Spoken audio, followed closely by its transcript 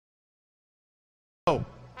Go.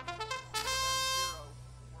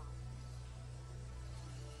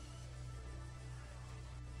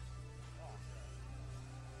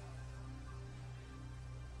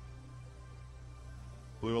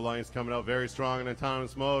 Blue Alliance coming out very strong in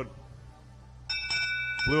autonomous mode.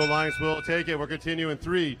 Blue Alliance will take it. We're continuing.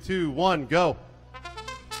 3, 2, 1, go.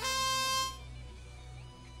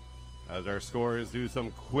 As our scorers do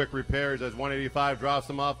some quick repairs as 185 drops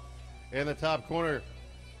them up in the top corner.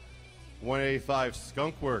 185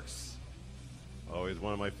 Skunkworks. Always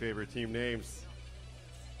one of my favorite team names.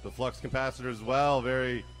 The Flux Capacitors as well.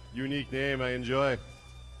 Very unique name. I enjoy.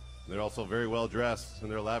 They're also very well dressed in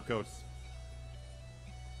their lab coats.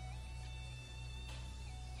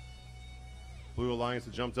 Blue Alliance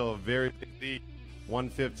has jumped to a very big lead,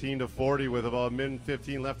 115 to 40 with about a minute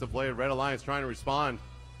 15 left to play. Red Alliance trying to respond.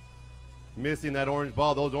 Missing that orange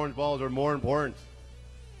ball. Those orange balls are more important.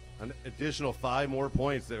 An additional 5 more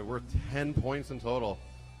points. They're worth 10 points in total.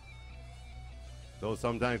 Those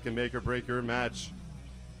sometimes can make or break your match.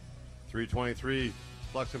 323.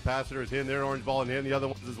 Flux Capacitors hitting their orange ball and hitting the other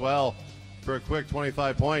ones as well for a quick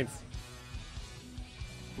 25 points.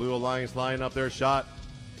 Blue Alliance lining up their shot.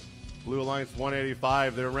 Blue Alliance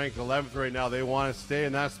 185. They're ranked 11th right now. They want to stay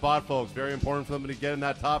in that spot, folks. Very important for them to get in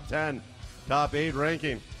that top 10, top 8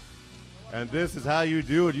 ranking. And this is how you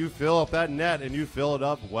do it. You fill up that net and you fill it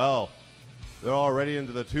up well. They're already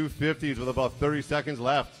into the 250s with about 30 seconds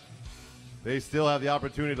left. They still have the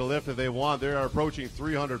opportunity to lift if they want. They are approaching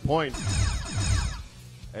 300 points.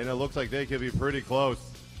 And it looks like they could be pretty close.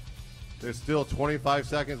 There's still 25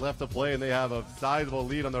 seconds left to play and they have a sizable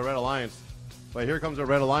lead on the Red Alliance. But here comes the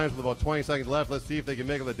Red Alliance with about 20 seconds left. Let's see if they can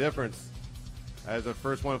make the difference as the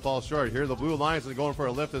first one falls short. Here the Blue Alliance is going for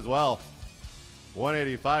a lift as well.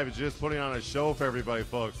 185 is just putting on a show for everybody,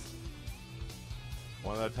 folks.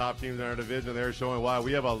 One of the top teams in our division. They're showing why.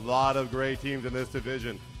 We have a lot of great teams in this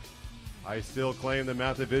division. I still claim the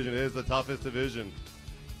math division is the toughest division.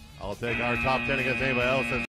 I'll take our top 10 against anybody else.